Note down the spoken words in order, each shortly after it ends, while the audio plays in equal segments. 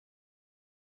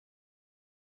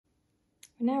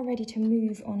We're now ready to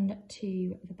move on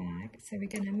to the bag. So we're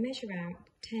going to measure out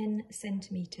 10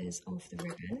 centimetres of the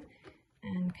ribbon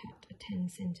and cut a 10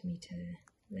 centimetre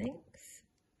length.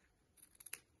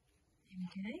 There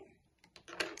we go.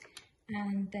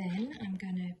 And then I'm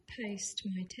going to post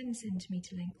my 10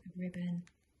 centimetre length of ribbon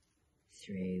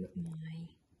through my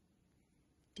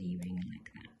D-ring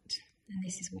like that. And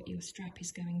this is what your strap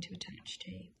is going to attach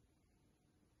to.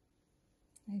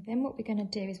 And then what we're going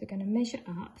to do is we're going to measure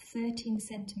up 13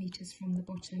 centimetres from the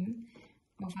bottom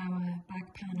of our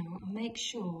bag panel and make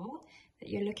sure that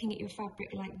you're looking at your fabric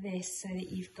like this so that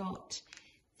you've got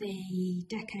the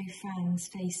deco fans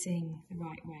facing the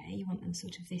right way. You want them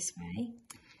sort of this way.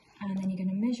 And then you're going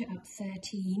to measure up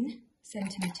 13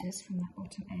 centimetres from that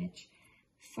bottom edge.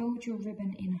 Fold your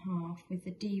ribbon in half with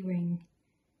the D-ring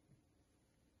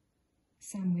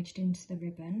sandwiched into the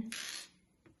ribbon,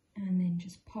 and then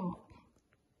just pop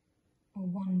a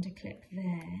wonder clip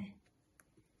there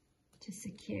to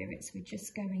secure it. So we're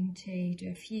just going to do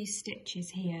a few stitches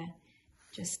here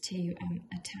just to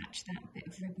attach that bit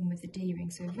of ribbon with the D-ring.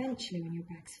 So eventually when your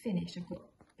bag's finished, I've got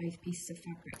both pieces of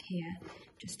fabric here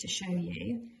just to show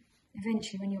you.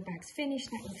 Eventually when your bag's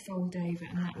finished, that will fold over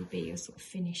and that will be your sort of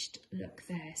finished look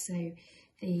there. So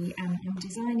I'm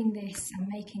designing this, I'm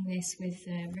making this with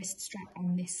the wrist strap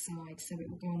on this side so it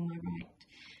will go on my right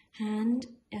hand.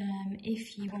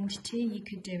 If you wanted to, you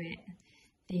could do it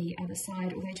the other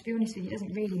side, although to be honest with you, it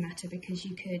doesn't really matter because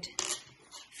you could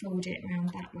fold it around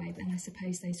that way, but then I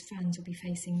suppose those fans will be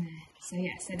facing there. So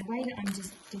yeah, so the way that I'm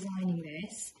just designing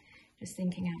this, just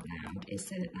thinking out loud, is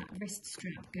so that that wrist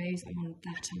strap goes on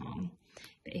that arm.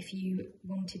 But if you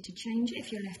wanted to change it,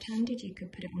 if you're left-handed, you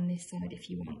could put it on this side if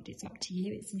you want. It's up to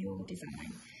you, it's your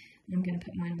design. I'm going to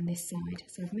put mine on this side.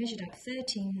 So I've measured up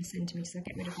 13 centimetres, I'll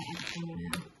get rid of that other panel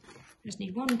now. I just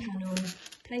need one panel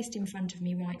placed in front of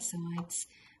me, right sides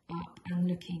up and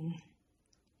looking,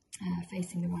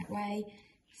 facing the right way.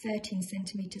 13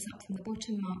 centimetres up from the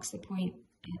bottom marks the point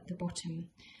at the bottom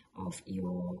of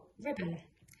your ribbon.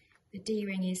 The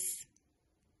D-ring is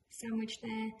sandwiched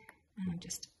there, and I'll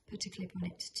just put a clip on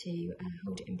it to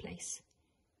hold it in place.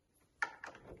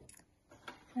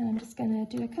 And I'm just going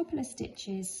to do a couple of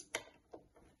stitches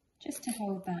just to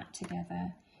hold that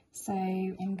together. So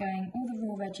I'm going all the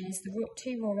raw edges, the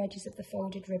two raw edges of the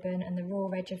folded ribbon and the raw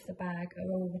edge of the bag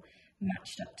are all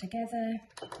matched up together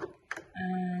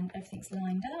and everything's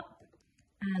lined up,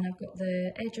 and I've got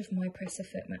the edge of my presser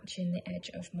foot matching the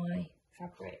edge of my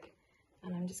fabric,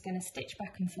 and I'm just going to stitch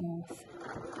back and forth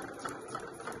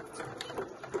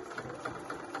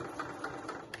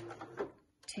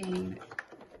to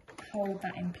hold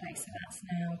that in place. So that's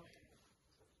now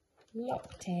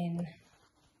locked in,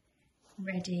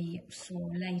 ready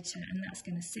for later, and that's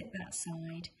going to sit that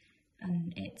side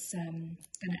and it's going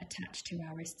to attach to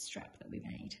our wrist strap that we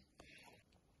made.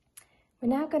 We're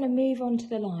now going to move on to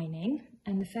the lining,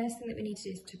 and the first thing that we need to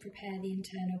do is to prepare the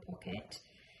internal pocket.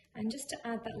 And just to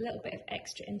add that little bit of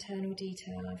extra internal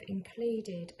detail, I've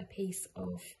included a piece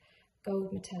of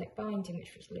gold metallic binding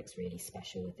which looks really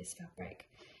special with this fabric.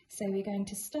 So we're going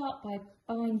to start by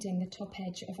binding the top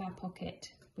edge of our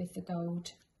pocket with the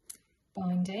gold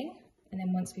binding, and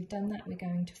then once we've done that we're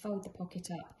going to fold the pocket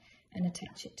up and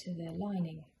attach it to the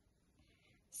lining.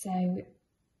 So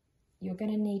you're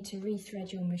going to need to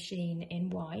rethread your machine in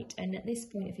white, and at this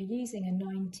point if you're using a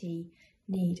 90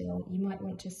 needle you might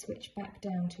want to switch back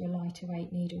down to a lighter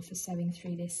weight needle for sewing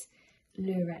through this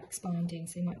lurex binding,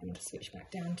 so you might want to switch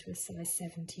back down to a size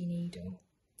 70 needle.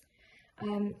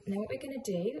 Now what we're going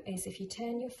to do is, if you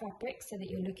turn your fabric so that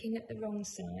you're looking at the wrong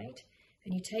side,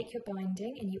 and you take your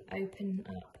binding and you open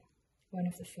up one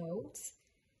of the folds,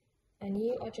 and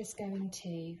you are just going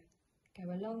to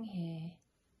go along here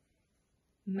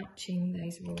matching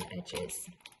those raw edges.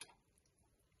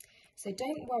 So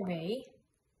don't worry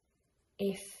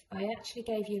if I actually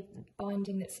gave you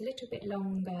binding that's a little bit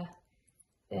longer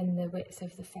than the width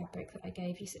of the fabric that I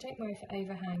gave you, so don't worry if it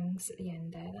overhangs at the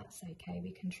end there, that's okay,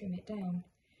 we can trim it down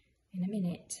in a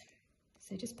minute.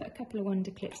 So just put a couple of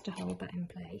wonder clips to hold that in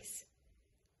place,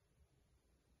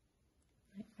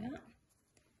 like that.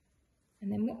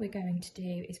 And then what we're going to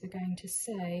do is we're going to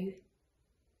sew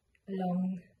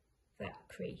along that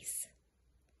crease.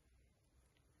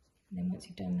 And then once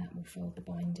you've done that, we'll fold the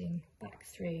binding back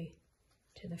through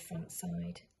to the front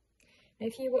side. Now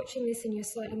if you're watching this and you're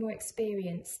slightly more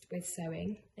experienced with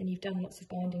sewing and you've done lots of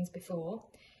bindings before,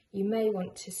 you may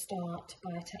want to start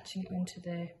by attaching it onto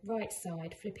the right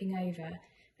side, flipping over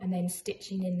and then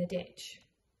stitching in the ditch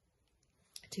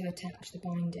to attach the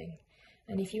binding.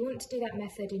 And if you want to do that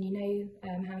method and you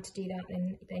know how to do that,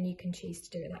 then you can choose to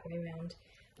do it that way around.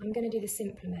 I'm going to do the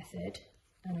simpler method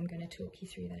and I'm going to talk you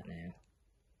through that now.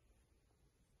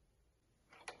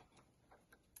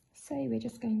 So we're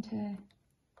just going to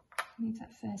move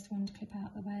that first wand clip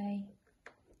out of the way,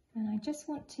 and I just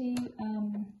want to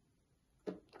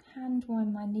hand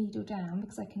wind my needle down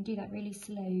because I can do that really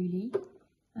slowly,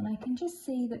 and I can just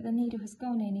see that the needle has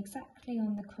gone in exactly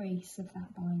on the crease of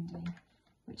that binding,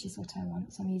 which is what I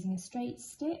want. So I'm using a straight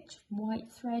stitch, white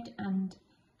thread and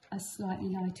a slightly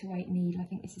lighter weight needle. I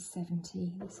think this is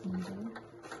 70, this needle.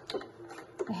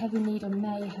 The heavy needle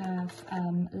may have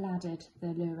laddered the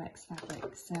Lurex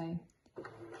fabric, so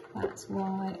that's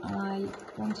why I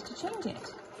wanted to change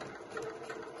it.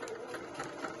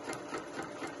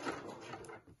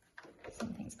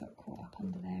 Something's got caught up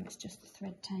under there, it's just the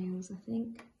thread tails, I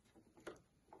think.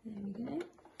 There we go.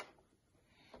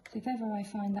 So if ever I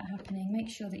find that happening, make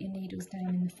sure that your needle's down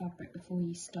in the fabric before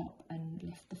you stop and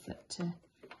lift the foot to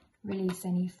release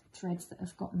any threads that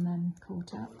have gotten them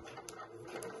caught up.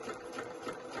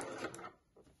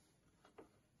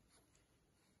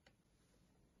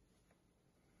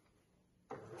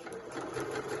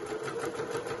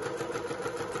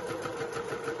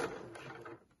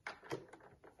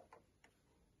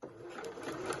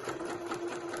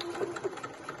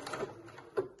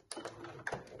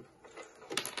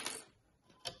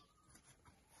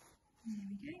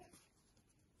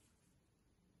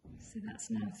 So that's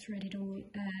now threaded all,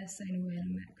 sewn away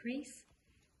along that crease.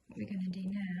 What we're going to do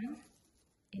now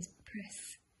is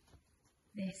press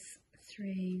this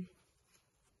through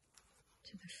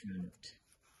to the front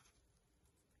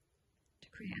to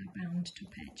create our bound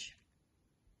top edge.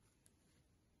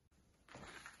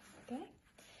 Okay,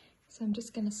 so I'm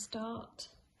just going to start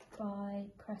by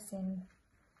pressing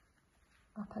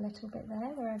up a little bit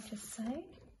there where I've just sewn.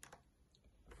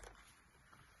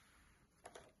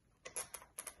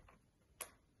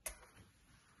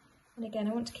 And again,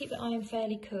 I want to keep the iron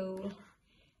fairly cool.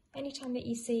 Anytime that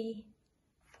you see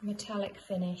a metallic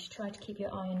finish, try to keep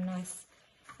your iron nice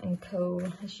and cool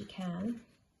as you can.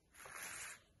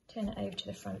 Turn it over to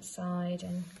the front side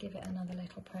and give it another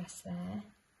little press there.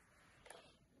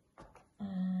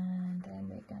 And then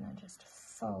we're going to just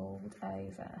fold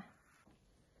over.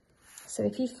 So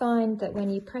if you find that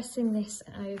when you're pressing this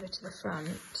over to the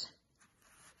front,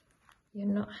 you're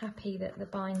not happy that the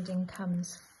binding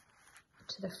comes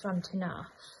to the front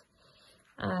enough,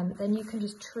 then you can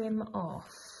just trim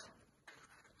off.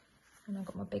 And I've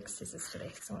got my big scissors for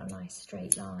this because I want a nice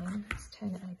straight line. Let's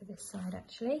turn it over this side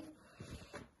actually,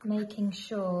 making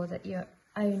sure that you're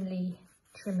only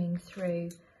trimming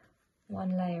through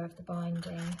one layer of the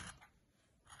binding,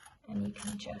 and you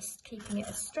can just, keeping it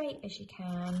as straight as you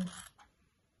can,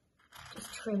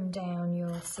 just trim down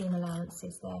your seam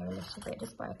allowances there a little bit,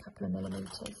 just by a couple of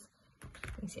millimetres.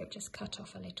 You can see I've just cut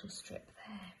off a little strip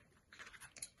there.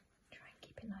 Try and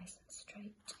keep it nice and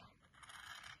straight.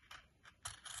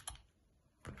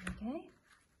 There we go.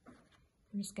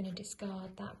 I'm just going to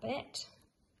discard that bit,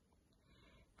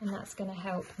 and that's going to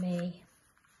help me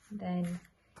then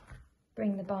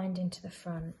bring the binding to the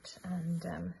front and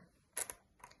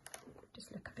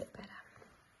just look a bit better.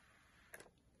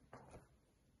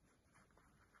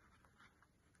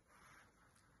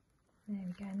 There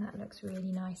we go, and that looks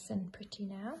really nice and pretty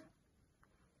now.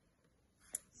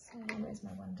 So where's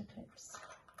my wonder clips?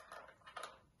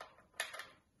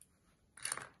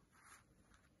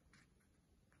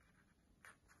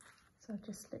 So I've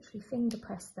just literally finger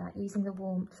pressed that using the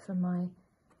warmth from my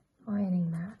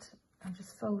ironing mat. I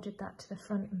just folded that to the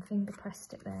front and finger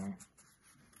pressed it there.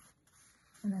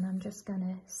 And then I'm just going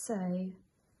to sew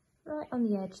right on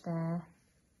the edge there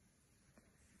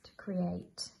to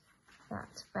create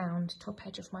that bound top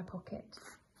edge of my pocket.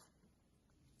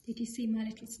 Did you see my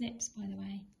little snips, by the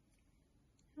way?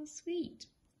 How sweet.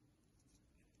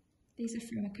 These are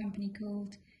from a company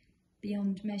called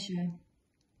Beyond Measure,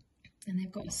 and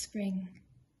they've got a spring.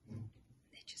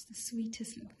 They're just the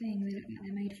sweetest little thing. They look like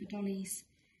they're made for dollies.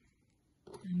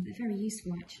 They're very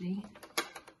useful actually.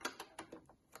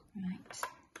 Right.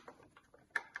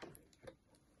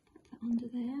 Put that under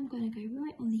there. I'm going to go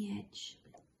right on the edge.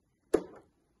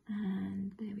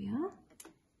 And there we are.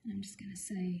 And I'm just going to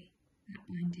sew that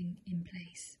binding in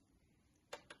place.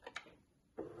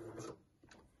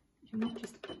 I might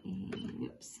just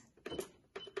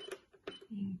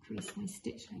increase my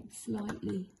stitch length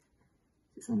slightly.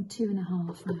 It's on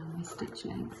 2.5 now, my stitch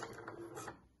length.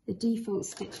 The default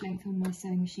stitch length on my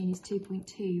sewing machine is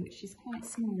 2.2, which is quite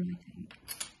small, I think.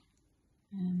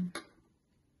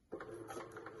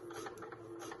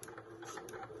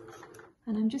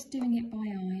 And I'm just doing it by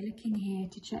eye, looking here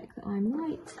to check that I'm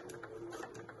right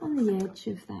on the edge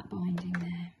of that binding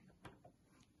there.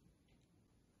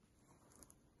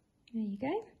 There you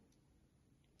go.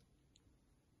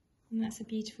 And that's a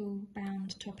beautiful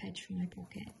bound top edge for my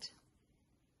pocket.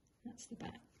 That's the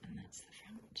back and that's the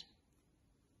front.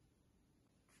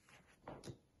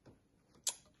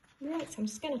 Right, so I'm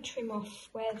just going to trim off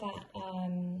where that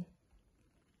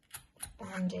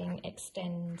banding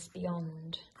extends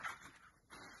beyond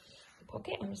the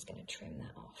pocket. I'm just going to trim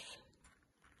that off.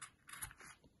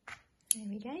 There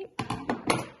we go.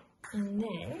 And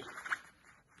then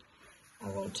I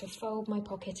want to fold my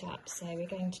pocket up. So we're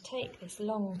going to take this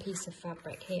long piece of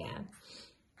fabric here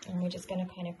and we're just going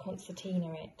to kind of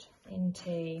concertina it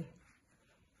into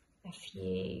a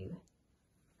few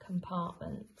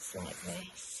compartments like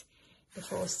this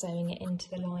before sewing it into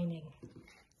the lining.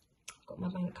 I've got my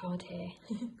bank card here,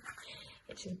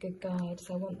 which is a good guide,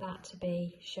 so I want that to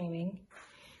be showing.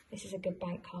 This is a good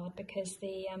bank card because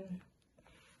the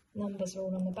numbers are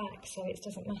all on the back, so it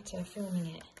doesn't matter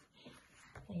filming it.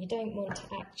 Now, you don't want to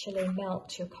actually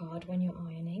melt your card when you're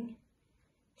ironing,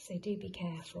 so do be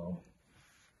careful.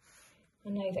 I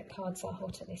know that cards are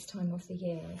hot at this time of the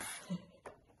year,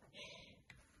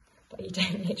 but you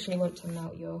don't literally want to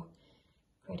melt your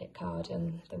credit card,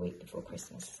 and the week before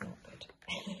Christmas is not good.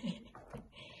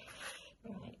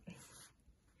 Right.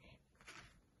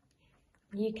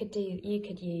 You could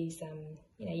use,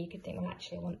 you know, you could think, well,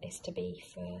 actually I want this to be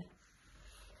for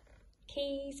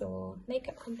keys or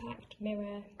makeup compact,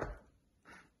 mirror,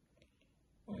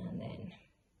 and then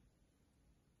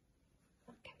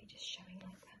that can be just showing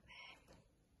like that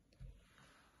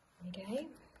there. There we go.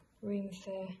 Room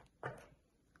for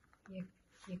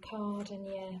your card and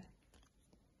your,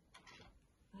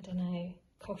 I don't know,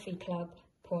 coffee club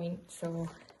points or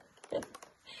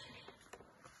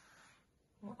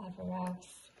whatever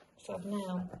else. So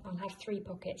now I'll have 3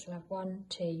 pockets. I'll have 1,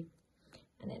 2,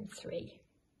 and then 3.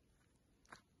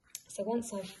 So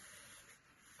once I've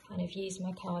kind of used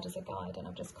my card as a guide and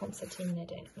I've just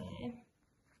concertinaed it there,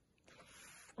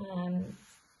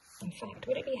 in fact,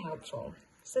 would it be helpful,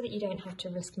 so that you don't have to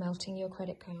risk melting your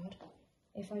credit card,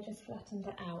 if I just flattened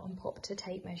it out and popped a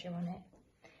tape measure on it,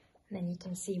 and then you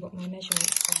can see what my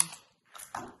measurements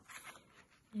are.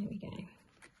 There we go.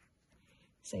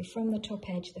 So from the top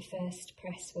edge, the first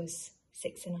press was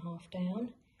 6.5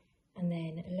 down, and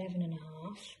then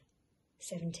 11.5,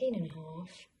 17.5,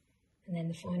 and then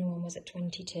the final one was at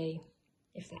 22,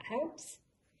 if that helps.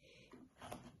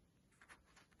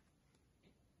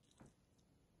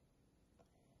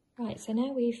 Right, so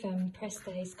now we've pressed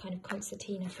those kind of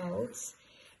concertina folds,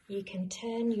 you can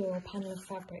turn your panel of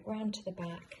fabric round to the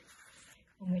back,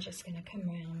 and we're just going to come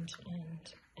round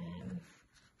and I'm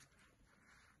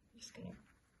just going to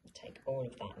take all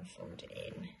of that and fold it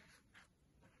in.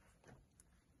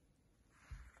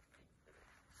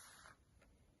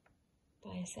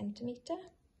 By a centimetre.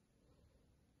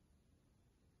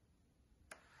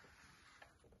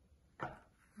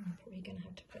 I'm probably going to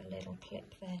have to put a little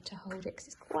clip there to hold it because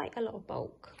it's quite a lot of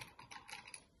bulk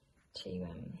to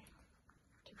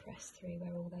press through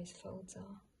where all those folds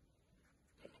are.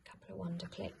 Put a couple of Wonder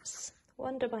clips,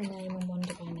 Wonder by name and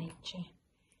Wonder by nature.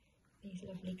 These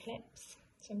lovely clips.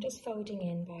 So I'm just folding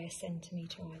in by a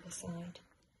centimetre either side.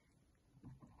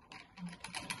 Put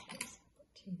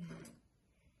 2 there.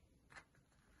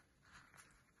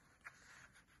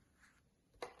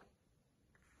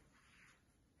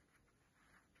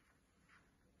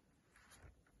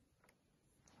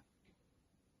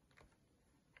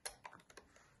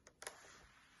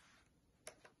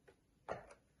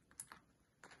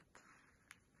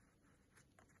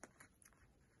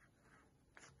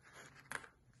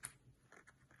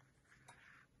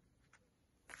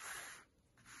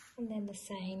 And then the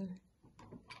same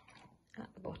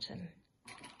at the bottom.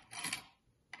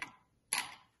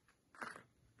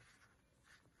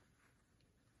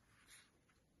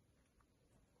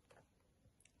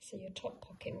 So your top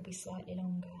pocket will be slightly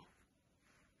longer.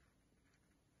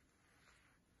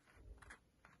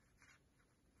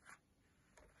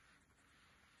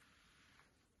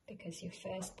 Because your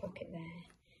first pocket there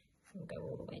will go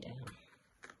all the way down.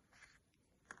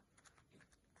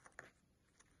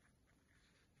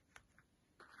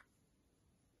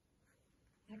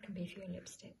 That can be for your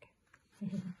lipstick.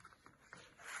 Okay,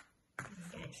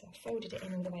 so I've folded it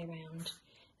in all the way around,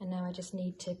 and now I just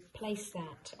need to place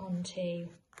that onto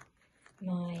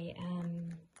my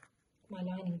my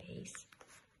lining piece,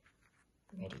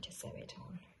 ready to sew it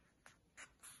on.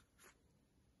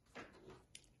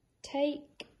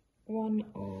 Take one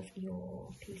of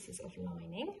your pieces of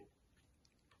lining.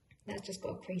 That's just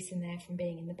got a crease in there from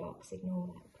being in the box, ignore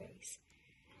that crease.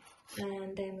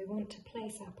 And then we want to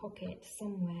place our pocket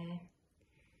somewhere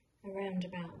around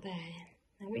about there.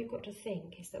 Now what you've got to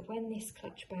think is that when this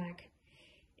clutch bag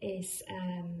is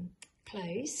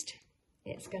closed,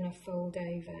 it's going to fold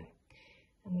over.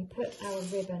 And we put our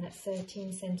ribbon at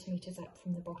 13 centimetres up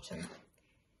from the bottom.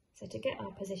 So to get our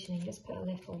positioning, just put a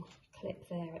little clip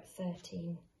there at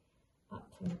 13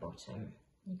 up from the bottom.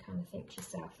 You kind of think to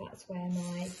yourself, that's where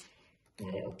my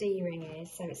little D-ring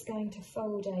is. So it's going to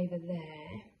fold over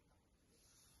there.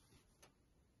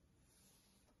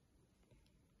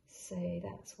 So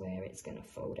that's where it's going to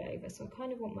fold over. So I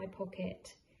kind of want my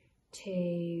pocket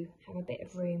to have a bit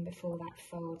of room before that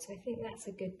folds. So I think that's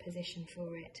a good position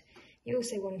for it. You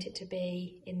also want it to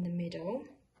be in the middle.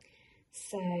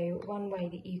 So one way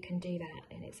that you can do that,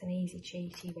 and it's an easy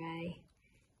cheaty way,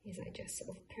 is I just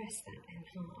sort of press that in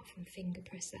half and finger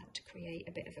press that to create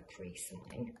a bit of a crease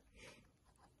line.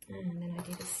 And then I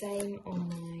do the same on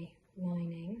my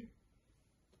lining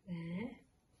there.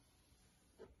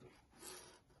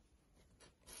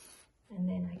 And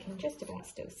then I can just about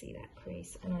still see that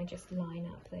crease, and I just line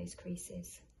up those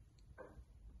creases.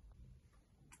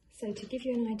 So to give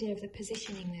you an idea of the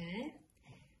positioning there,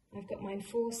 I've got mine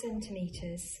 4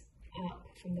 centimetres up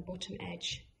from the bottom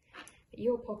edge. But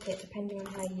your pocket, depending on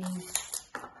how you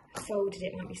folded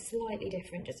it, might be slightly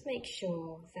different. Just make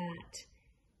sure that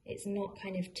it's not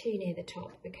kind of too near the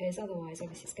top, because otherwise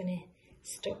obviously it's going to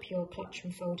stop your clutch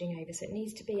from folding over. So it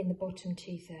needs to be in the bottom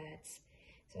 2/3.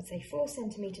 So I'd say 4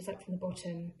 centimetres up from the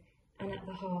bottom, and at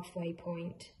the halfway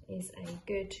point is a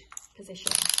good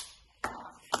position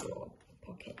for your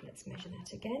pocket. Let's measure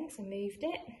that again. So I moved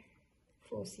it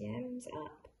 4 cms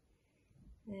up.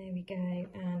 There we go,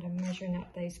 and I'm measuring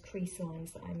up those crease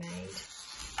lines that I made.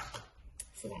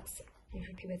 So that's, I'm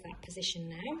happy with that position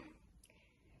now.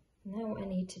 Now what I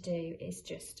need to do is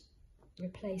just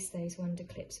replace those wonder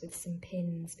clips with some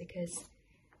pins, because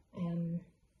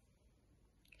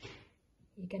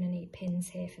you're going to need pins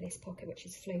here for this pocket, which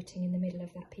is floating in the middle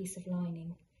of that piece of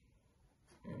lining,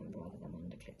 rather than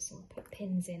wonder clips. So I'll put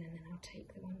pins in, and then I'll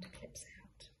take the wonder clips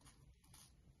out.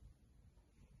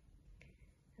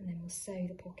 And then we'll sew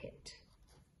the pocket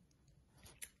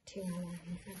to our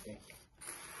lining fabric.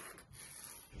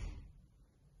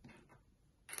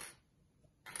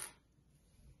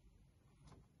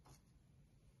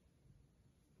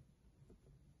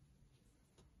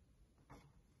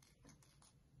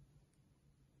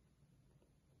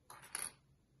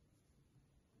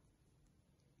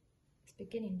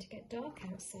 Beginning to get dark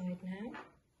outside now.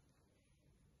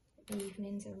 The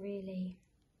evenings are really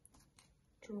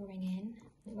drawing in.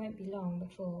 It won't be long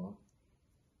before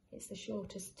it's the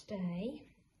shortest day,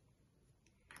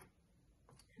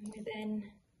 and we're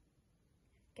then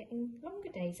getting longer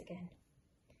days again.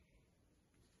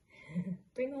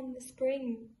 Bring on the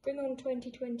spring, bring on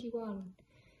 2021.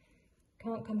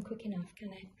 Can't come quick enough,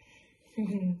 can it? There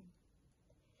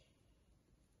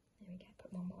we go,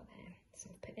 put one more there. So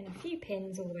I've put in a few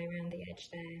pins all the way around the edge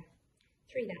there,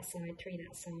 3 that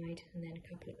side, and then a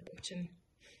couple at the bottom.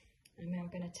 And now I'm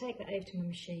going to take that over to my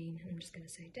machine, and I'm just going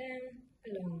to sew down,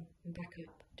 along and back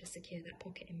up to secure that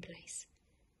pocket in place.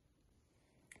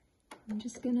 I'm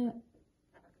just going to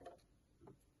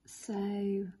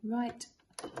sew right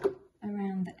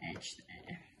around the edge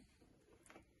there.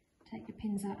 Take the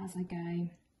pins out as I go,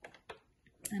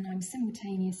 and I'm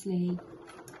simultaneously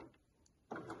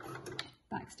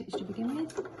backstitch to begin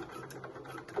with,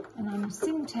 and I'm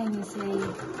simultaneously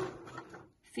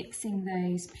fixing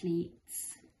those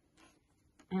pleats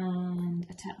and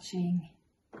attaching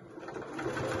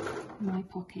my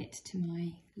pocket to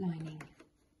my lining.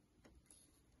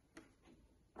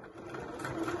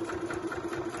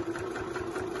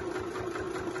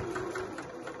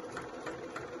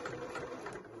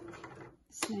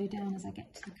 Slow down as I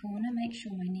get to the corner, make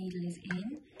sure my needle is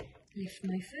in, lift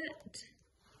my foot,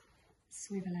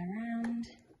 swivel around,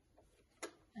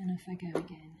 and off I go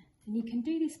again. And you can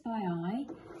do this by eye,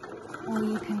 or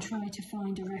you can try to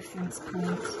find a reference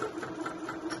point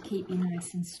to keep you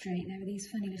nice and straight. There are these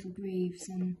funny little grooves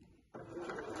on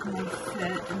my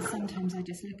foot, and sometimes I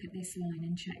just look at this line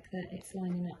and check that it's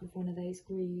lining up with one of those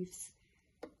grooves,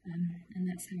 and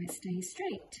that's how it stays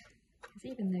straight. Because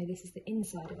even though this is the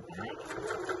inside of the bag,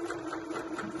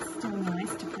 it's still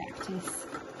nice to practice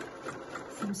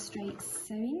some straight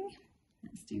sewing.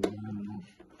 Let's do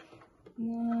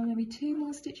one, maybe 2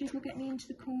 more stitches will get me into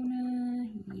the corner.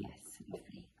 Yes,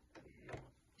 lovely.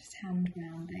 Just hand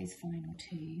round those final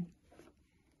 2.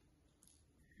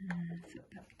 Foot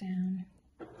back down.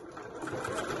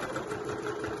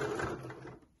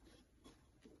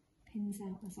 Pins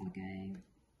out as I go.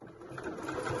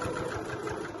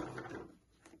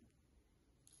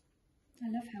 I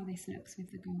love how this looks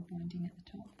with the gold binding at the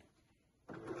top.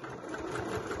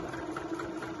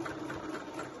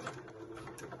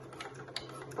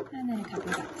 and then a couple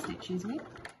of back stitches with.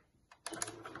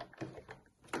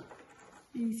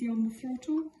 Easy on the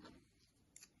throttle.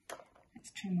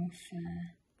 Let's trim off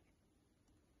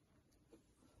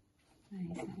those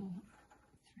little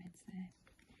threads there.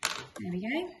 There we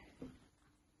go.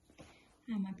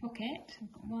 And my pocket,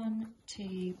 I've got 1,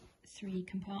 2, 3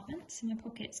 compartments, and my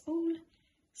pocket's all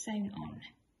sewn on.